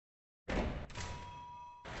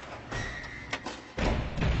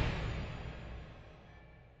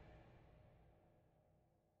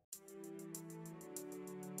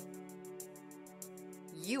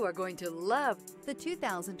You are going to love the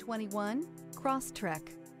 2021 Crosstrek.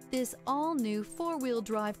 This all-new four-wheel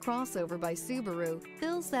drive crossover by Subaru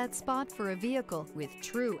fills that spot for a vehicle with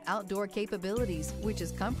true outdoor capabilities, which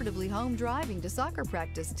is comfortably home driving to soccer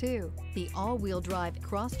practice too. The all-wheel drive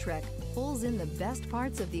Crosstrek pulls in the best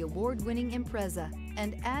parts of the award-winning Impreza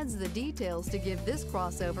and adds the details to give this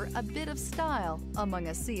crossover a bit of style among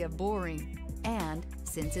a sea of boring. And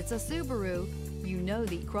since it's a Subaru, you know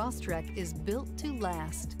the Crosstrek is built to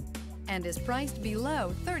last and is priced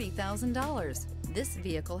below $30,000. This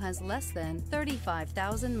vehicle has less than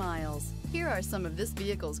 35,000 miles. Here are some of this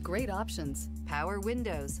vehicle's great options: power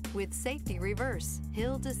windows with safety reverse,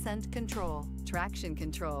 hill descent control, traction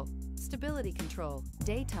control, stability control,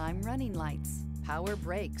 daytime running lights, power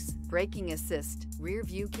brakes, braking assist, rear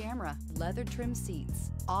view camera, leather trim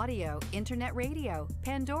seats, audio, internet radio,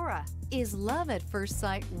 Pandora. Is love at first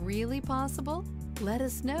sight really possible? Let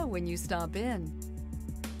us know when you stop in.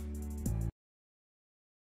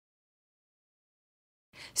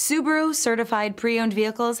 Subaru certified pre-owned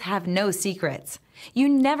vehicles have no secrets. You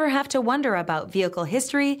never have to wonder about vehicle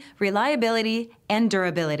history, reliability, and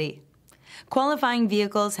durability. Qualifying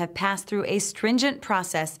vehicles have passed through a stringent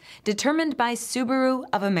process determined by Subaru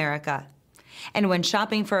of America. And when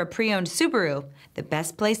shopping for a pre-owned Subaru, the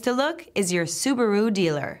best place to look is your Subaru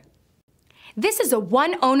dealer. This is a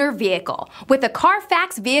one-owner vehicle with a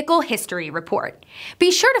Carfax Vehicle History Report.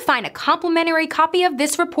 Be sure to find a complimentary copy of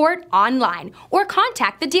this report online or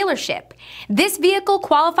contact the dealership. This vehicle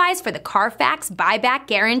qualifies for the Carfax Buyback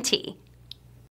Guarantee.